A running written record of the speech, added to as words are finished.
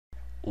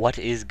What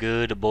is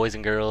good, boys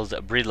and girls?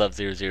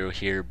 BreedLove00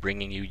 here,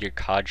 bringing you your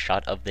COD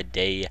shot of the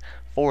day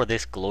for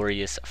this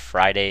glorious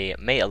Friday,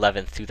 May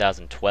 11th,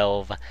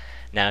 2012.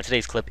 Now,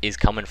 today's clip is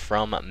coming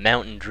from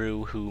Mountain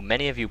Drue, who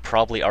many of you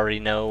probably already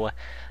know.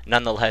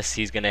 Nonetheless,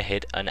 he's going to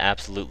hit an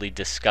absolutely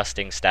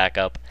disgusting stack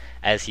up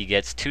as he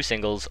gets 2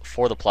 singles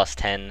for the plus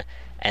 10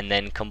 and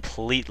then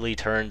completely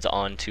turns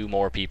on 2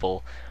 more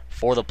people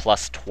for the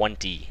plus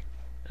 20.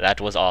 That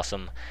was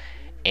awesome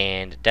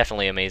and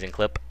definitely amazing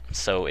clip.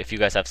 So if you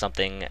guys have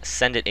something,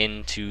 send it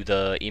in to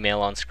the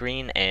email on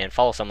screen and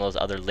follow some of those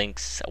other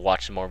links,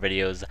 watch some more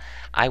videos.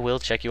 I will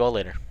check you all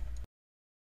later.